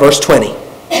how, verse 20.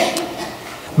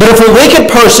 But if a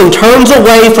wicked person turns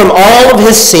away from all of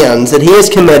his sins that he has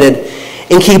committed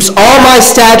and keeps all my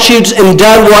statutes and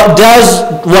does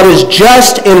what is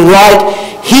just and right,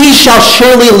 he shall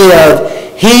surely live.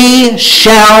 He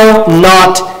shall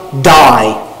not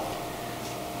die.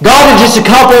 God, in just a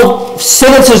couple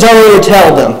sentences earlier,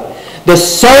 tell them, the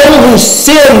soul who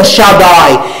sins shall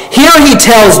die. Here he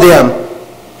tells them,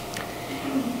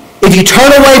 if you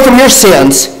turn away from your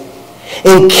sins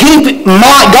and keep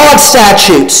God's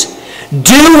statutes,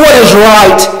 do what is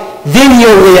right, then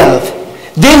you'll live.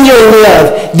 Then you'll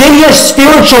live. Then your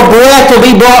spiritual breath will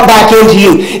be brought back into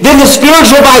you. Then the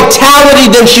spiritual vitality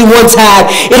that you once had,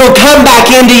 it'll come back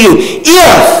into you.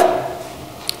 If,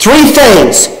 three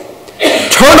things,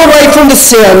 turn away from the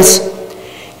sins,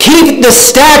 keep the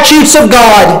statutes of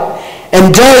God,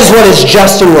 and does what is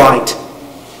just and right.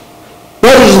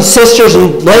 Brothers and sisters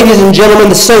and ladies and gentlemen,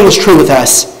 the same is true with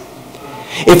us.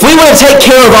 If we want to take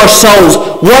care of our souls,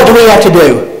 what do we have to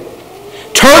do?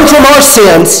 Turn from our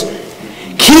sins,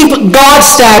 keep God's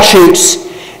statutes,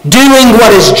 doing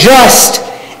what is just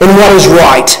and what is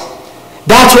right.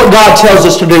 That's what God tells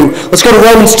us to do. Let's go to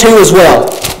Romans 2 as well.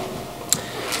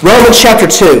 Romans chapter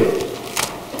 2.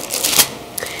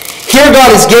 Here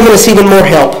God has given us even more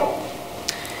help.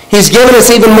 He's given us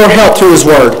even more help through His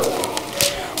Word.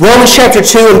 Romans chapter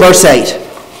 2 and verse 8.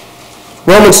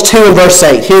 Romans 2 and verse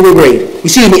 8. Here we read.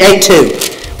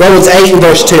 8:2. Romans 8 and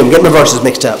verse 2. I'm getting my verses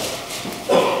mixed up.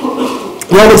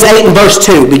 Romans 8 and verse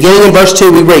 2. Beginning in verse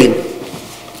 2 we read.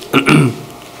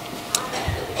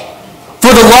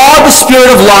 For the law of the Spirit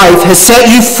of life has set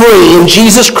you free in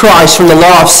Jesus Christ from the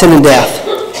law of sin and death.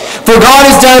 For God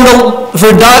has done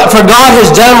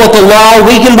what the law,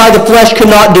 weakened by the flesh, could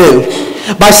not do,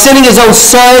 by sending His own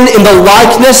Son in the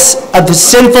likeness of the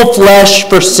sinful flesh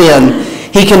for sin.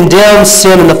 He condemned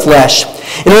sin in the flesh,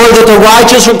 in order that the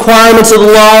righteous requirements of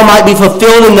the law might be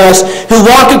fulfilled in us, who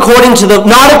walk not according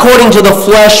to the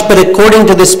flesh, but according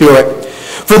to the Spirit.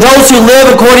 For those who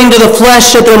live according to the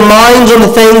flesh set their minds on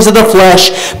the things of the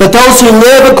flesh, but those who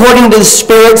live according to the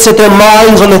Spirit set their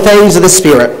minds on the things of the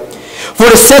Spirit. For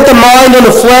to set the mind on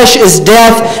the flesh is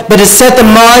death, but to set the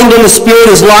mind on the Spirit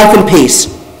is life and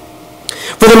peace.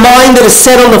 For the mind that is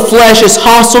set on the flesh is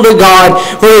hostile to God,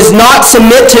 for it does not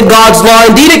submit to God's law.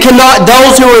 Indeed, it cannot.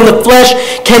 Those who are in the flesh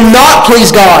cannot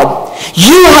please God.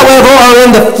 You, however, are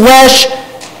in the flesh,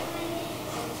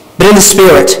 but in the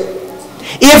Spirit.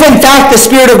 If, in fact, the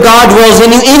Spirit of God dwells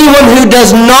in you, anyone who does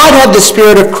not have the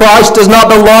Spirit of Christ does not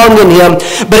belong in him.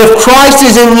 But if Christ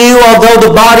is in you, although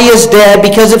the body is dead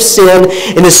because of sin,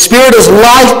 and the Spirit is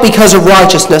life because of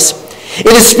righteousness, if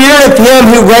the Spirit of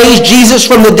Him who raised Jesus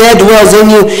from the dead dwells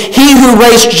in you, He who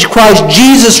raised Christ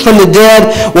Jesus from the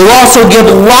dead will also give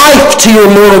life to your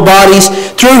mortal bodies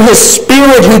through His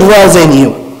Spirit who dwells in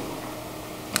you.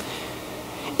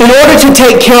 In order to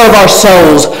take care of our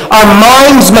souls, our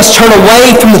minds must turn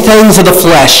away from the things of the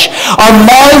flesh. Our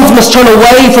minds must turn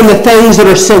away from the things that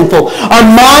are sinful. Our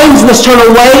minds must turn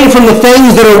away from the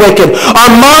things that are wicked.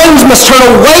 Our minds must turn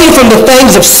away from the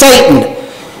things of Satan.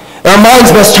 Our minds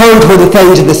must turn toward the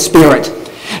things of the Spirit.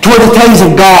 toward the things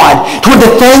of God, toward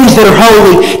the things that are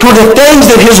holy, toward the things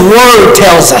that His Word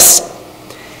tells us.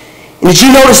 And did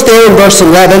you notice there in verse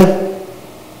 11?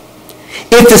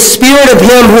 If the Spirit of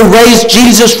Him who raised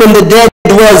Jesus from the dead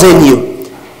dwells in you,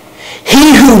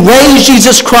 He who raised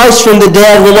Jesus Christ from the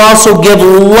dead will also give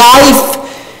life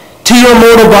to your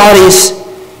mortal bodies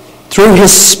through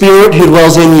His Spirit who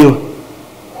dwells in you.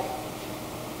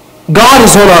 God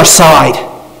is on our side.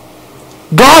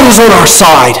 God is on our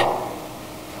side.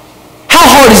 How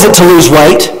hard is it to lose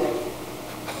weight?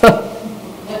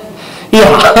 Yeah.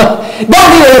 Don't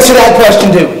need to answer that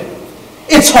question, do we?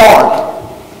 It's hard.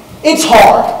 It's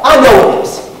hard. I know it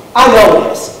is. I know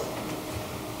it is.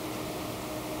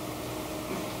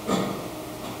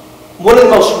 One of the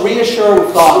most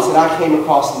reassuring thoughts that I came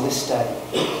across in this study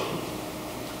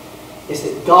is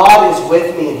that God is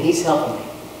with me and He's helping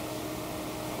me.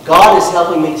 God is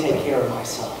helping me take care of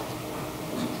myself.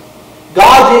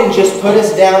 God didn't just put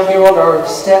us down here on earth,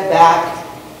 step back,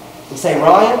 and say,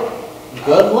 Ryan,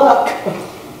 good luck.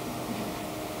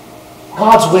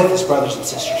 God's with us, brothers and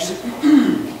sisters.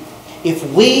 If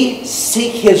we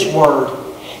seek His Word,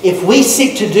 if we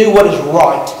seek to do what is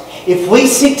right, if we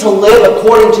seek to live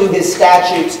according to His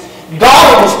statutes,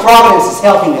 God in His providence is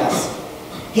helping us.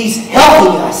 He's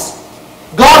helping us.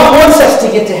 God wants us to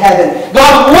get to heaven.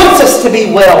 God wants us to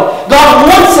be well. God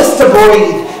wants us to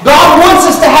breathe. God wants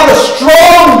us to have a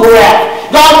strong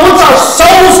breath. God wants our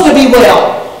souls to be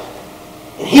well.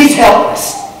 And He's helping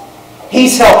us.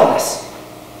 He's helping us.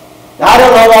 Now, I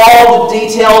don't know all the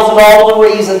details and all the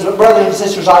reasons, but brothers and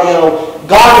sisters, I know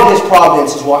God in His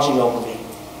providence is watching over me.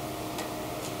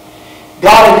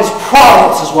 God in His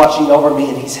providence is watching over me,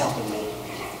 and He's helping me.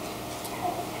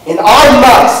 And I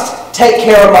must take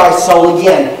care of my soul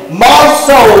again. My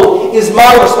soul is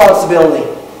my responsibility.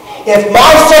 If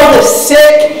my soul is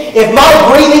sick, if my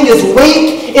breathing is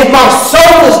weak, if my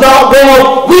soul is not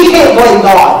well, we can't blame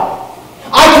God.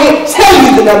 I can't tell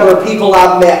you the number of people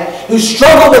I've met who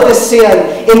struggle with this sin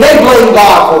and they blame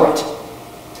God for it.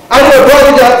 I knew a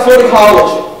brother down at Florida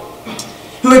College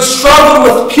who had struggled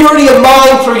with purity of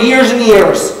mind for years and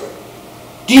years.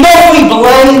 Do you know who he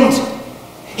blamed?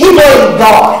 He blamed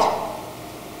God.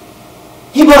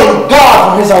 He blamed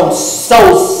God for his own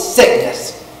soul's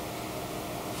sickness.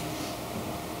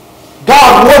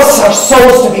 God wants our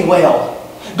souls to be well.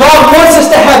 God wants us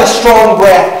to have a strong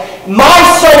breath. My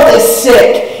soul is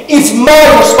sick. It's my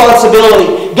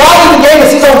responsibility. God even gave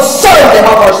us His own Son to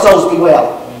help our souls be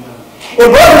well.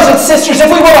 And brothers and sisters, if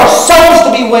we want our souls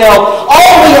to be well,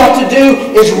 all we have to do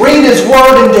is read His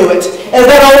Word and do it. And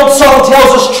that old song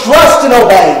tells us, trust and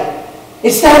obey.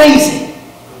 It's that easy.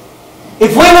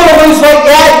 If we want to lose weight,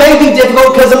 yeah, it may be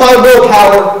difficult because of my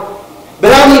willpower, but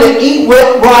I need to eat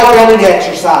right and I need to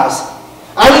exercise.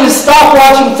 I need to stop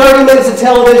watching 30 minutes of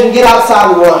television, get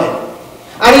outside and run.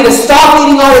 I need to stop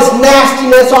eating all this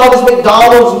nastiness, all this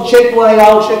McDonald's and Chick-fil-A,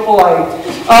 Chick-fil-A.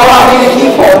 Oh, I need to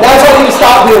keep on. That's what I need to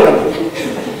stop doing.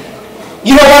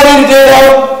 You know what I need to do,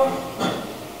 though?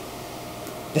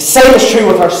 The same is true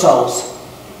with our souls.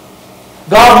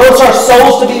 God wants our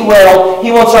souls to be well.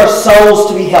 He wants our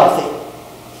souls to be healthy.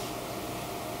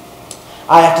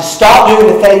 I have to stop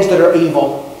doing the things that are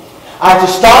evil. I have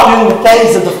to stop doing the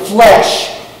things of the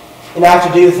flesh. And I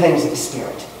have to do the things of the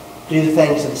Spirit. Do the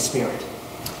things of the Spirit.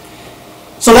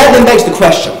 So that then begs the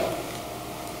question.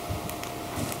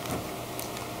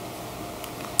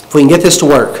 If we can get this to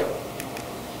work.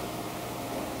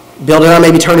 Bill, did I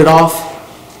maybe turn it off?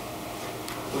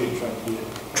 What are you trying to do?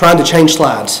 Trying to change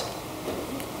slides.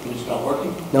 It's not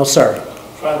working? No, sir.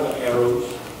 Try the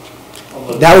arrows.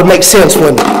 That would make sense,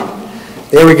 wouldn't it?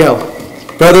 There we go.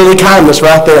 Brotherly kindness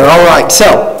right there. All right,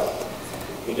 so.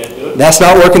 Did that do it? That's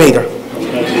not working either.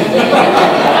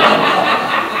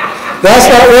 That's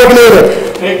not working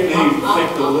either. Take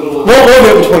the little... We'll do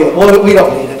it between it. We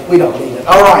don't need it. We don't need it.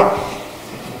 All right.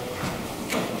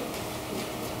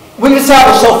 We've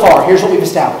established so far. Here's what we've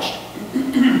established.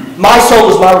 My soul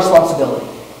is my responsibility.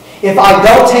 If I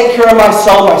don't take care of my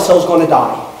soul's going to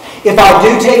die. If I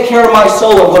do take care of my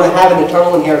soul, I'm going to have an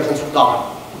eternal inheritance with God.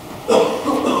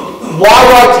 Why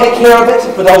do I take care of it?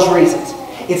 For those reasons.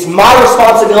 It's my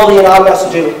responsibility and I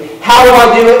must do it. How do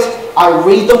I do it? I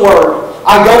read the Word.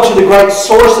 I go to the great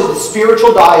source of the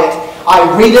spiritual diet.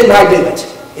 I read it and I do it.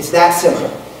 It's that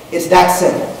simple. It's that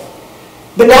simple.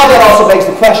 But now that also begs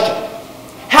the question.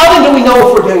 How then do we know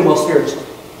if we're doing well spiritually?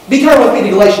 Be turn with me to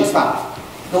Galatians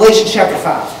 5. Galatians chapter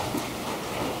 5.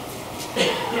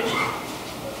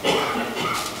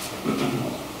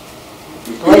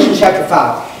 Galatians chapter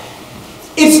 5.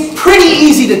 It's pretty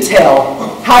easy to tell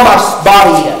how my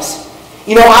body is.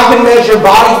 You know, I can measure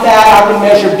body fat, I can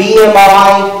measure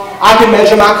BMI, I can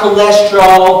measure my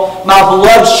cholesterol, my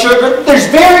blood sugar. There's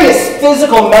various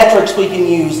physical metrics we can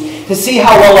use to see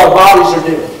how well our bodies are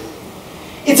doing.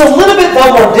 It's a little bit,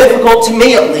 though, more difficult, to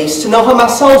me at least, to know how my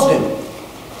soul's doing.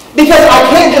 Because I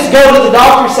can't just go to the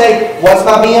doctor and say, what's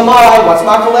my BMI, what's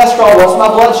my cholesterol, what's my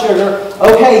blood sugar?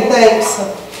 Okay, thanks.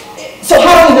 So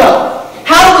how do we know?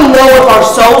 How do we know if our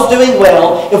soul's doing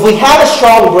well, if we have a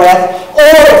strong breath, or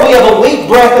if we have a weak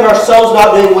breath and our soul's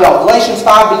not doing well? Galatians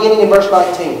 5, beginning in verse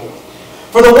 19.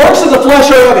 For the works of the flesh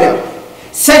are evident: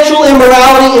 sexual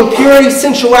immorality, impurity,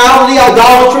 sensuality,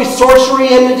 idolatry, sorcery,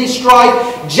 enmity, strife,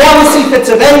 jealousy, fits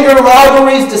of anger,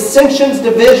 rivalries, dissensions,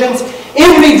 divisions,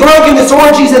 envy, drunkenness,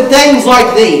 orgies, and things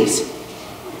like these.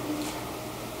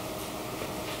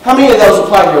 How many of those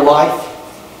apply to your life?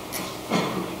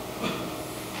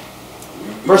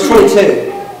 Verse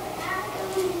 22.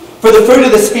 For the fruit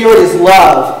of the Spirit is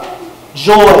love,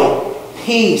 joy,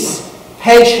 peace,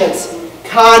 patience,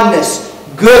 kindness,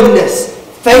 goodness,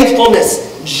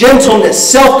 faithfulness,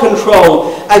 gentleness,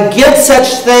 self-control. Against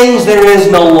such things there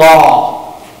is no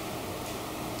law.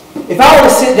 If I were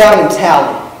to sit down and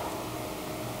tally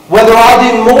whether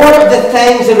I do more of the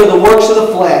things that are the works of the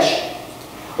flesh,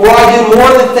 or I do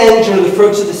more of the things that are the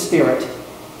fruits of the Spirit,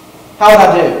 how would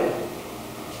I do?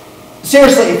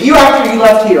 Seriously, if you, after you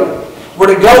left here, were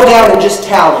to go down and just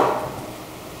tally,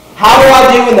 how do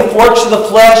I do in the works of the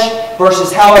flesh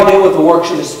versus how I do with the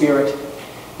works of the Spirit?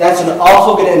 That's an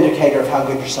awful good indicator of how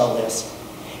good your soul is.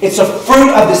 It's a fruit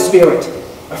of the Spirit.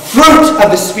 A fruit of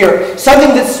the Spirit. Something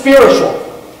that's spiritual.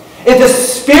 If the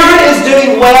Spirit is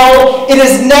doing well, it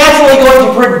is naturally going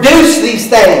to produce these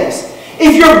things.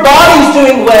 If your body's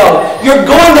doing well, you're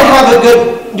going to have a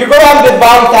good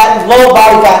body fat and low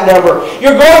body fat number.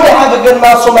 You're going to have a good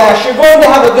muscle mass. You're going to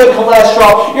have a good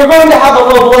cholesterol. You're going to have a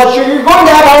low blood sugar. You're going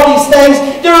to have all these things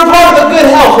that are part of a good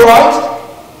health, right?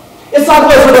 It's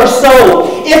likewise with our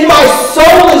soul. If my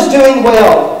soul is doing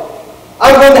well,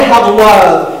 I'm going to have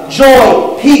love,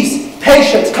 joy, peace,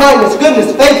 patience, kindness,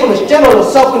 goodness, faithfulness,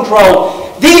 gentleness,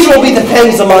 self-control. These will be the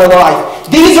things of my life.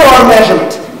 These are our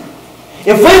measurement.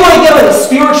 If we want to get on a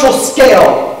spiritual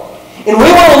scale, and we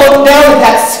want to look down at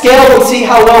that scale and see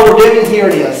how well we're doing, here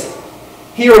it is.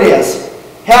 Here it is.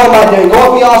 How am I doing?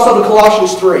 Go with me also to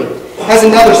Colossians 3. It has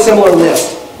another similar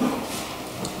list.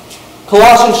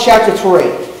 Colossians chapter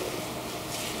 3.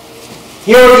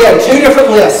 Here again, two different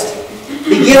lists.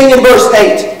 Beginning in verse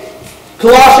 8.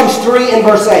 Colossians 3 and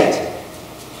verse 8.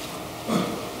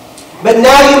 But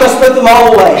now you must put them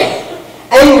all away.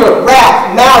 Anger,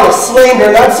 wrath, malice, slander,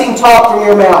 and obscene talk from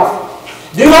your mouth.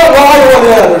 Do not lie to one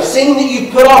another, seeing that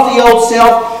you put off the old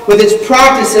self with its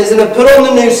practices and have put on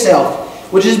the new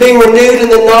self, which is being renewed in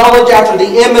the knowledge after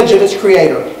the image of its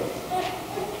Creator.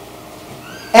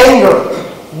 Anger,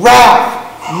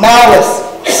 wrath, malice,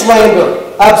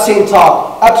 slander, obscene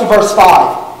talk. Up to verse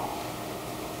 5.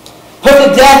 Put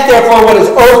to death, therefore, what is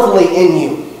earthly in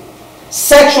you.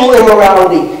 Sexual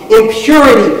immorality,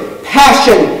 impurity,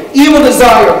 passion, evil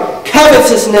desire,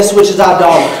 covetousness, which is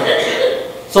idolatry.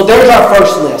 So there's our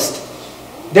first list.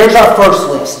 There's our first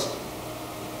list.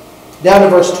 Down to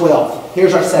verse 12.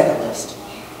 Here's our second list.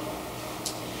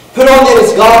 Put on then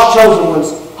as God's chosen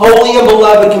ones, holy and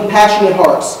beloved, compassionate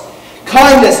hearts.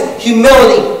 Kindness,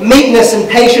 humility, meekness, and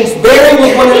patience, bearing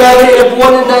with one another, and if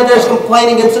one another is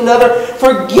complaining against another,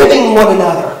 forgiving one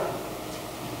another.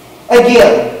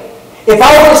 Again, if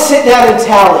I were to sit down and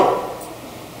tally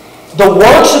the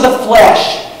works of the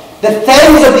flesh, the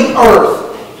things of the earth,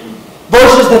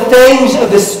 versus the things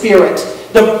of the Spirit,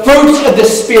 the fruits of the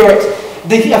Spirit,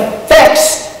 the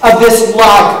effects of this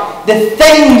life, the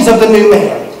things of the new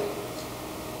man,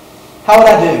 how would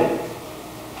I do?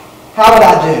 How would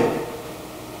I do?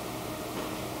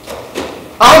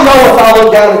 I know if I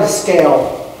look down at the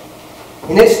scale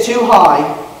and it's too high,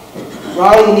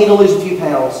 Ryan, you need to lose a few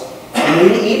pounds. You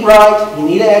need to eat right, you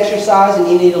need to exercise, and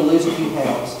you need to lose a few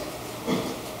pounds.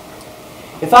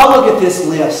 If I look at this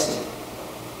list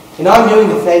and I'm doing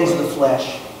the things of the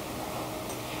flesh,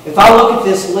 if I look at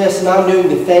this list and I'm doing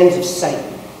the things of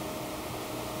Satan,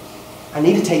 I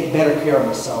need to take better care of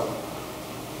my soul.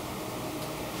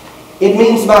 It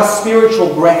means my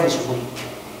spiritual breath is weak.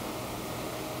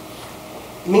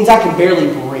 It means I can barely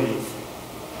breathe.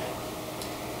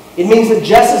 It means that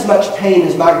just as much pain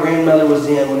as my grandmother was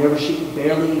in whenever she could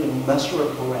barely even muster a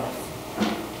breath.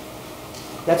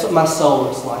 That's what my soul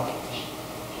looks like.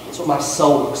 That's what my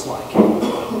soul looks like.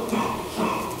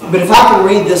 But if I can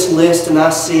read this list and I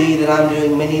see that I'm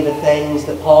doing many of the things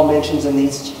that Paul mentions in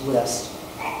these lists,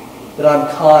 that I'm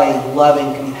kind,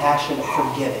 loving, compassionate,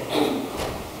 forgiving,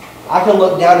 I can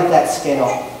look down at that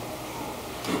scale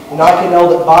and I can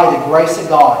know that by the grace of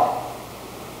God,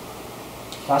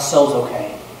 My soul's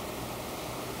okay.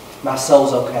 My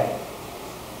soul's okay.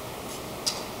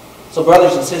 So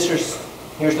brothers and sisters,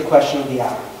 here's the question of the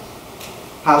hour.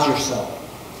 How's your soul?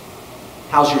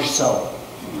 How's your soul?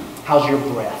 How's your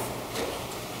breath?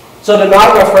 So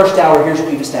tonight in our first hour, here's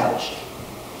what we've established.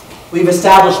 We've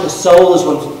established the soul is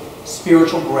one's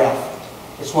spiritual breath.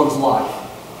 It's one's life.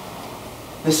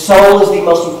 The soul is the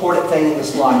most important thing in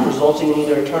this life, resulting in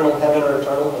either eternal heaven or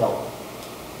eternal hell.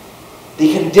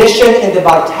 The condition and the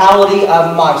vitality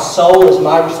of my soul is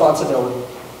my responsibility.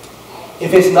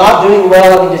 If it's not doing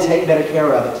well, I need to take better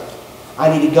care of it.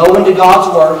 I need to go into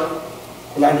God's Word,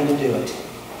 and I need to do it.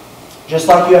 Just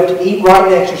like you have to eat right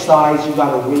and exercise, you've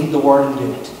got to read the Word and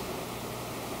do it.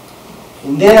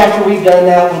 And then after we've done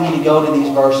that, we need to go to these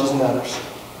verses and others.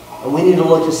 And we need to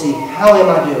look to see, how am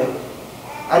I doing?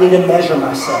 I need to measure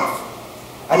myself.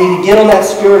 I need to get on that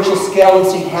spiritual scale and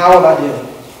see, how am I doing?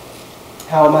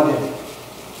 How am I doing?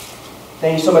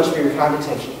 Thank you so much for your kind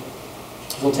attention.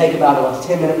 We'll take about a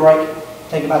 10-minute break.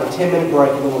 Take about a 10-minute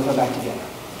break, and then we'll come back together.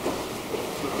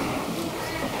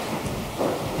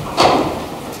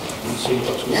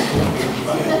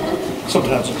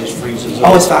 Sometimes it just freezes up.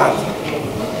 Oh, it's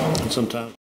fine.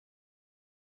 Sometimes.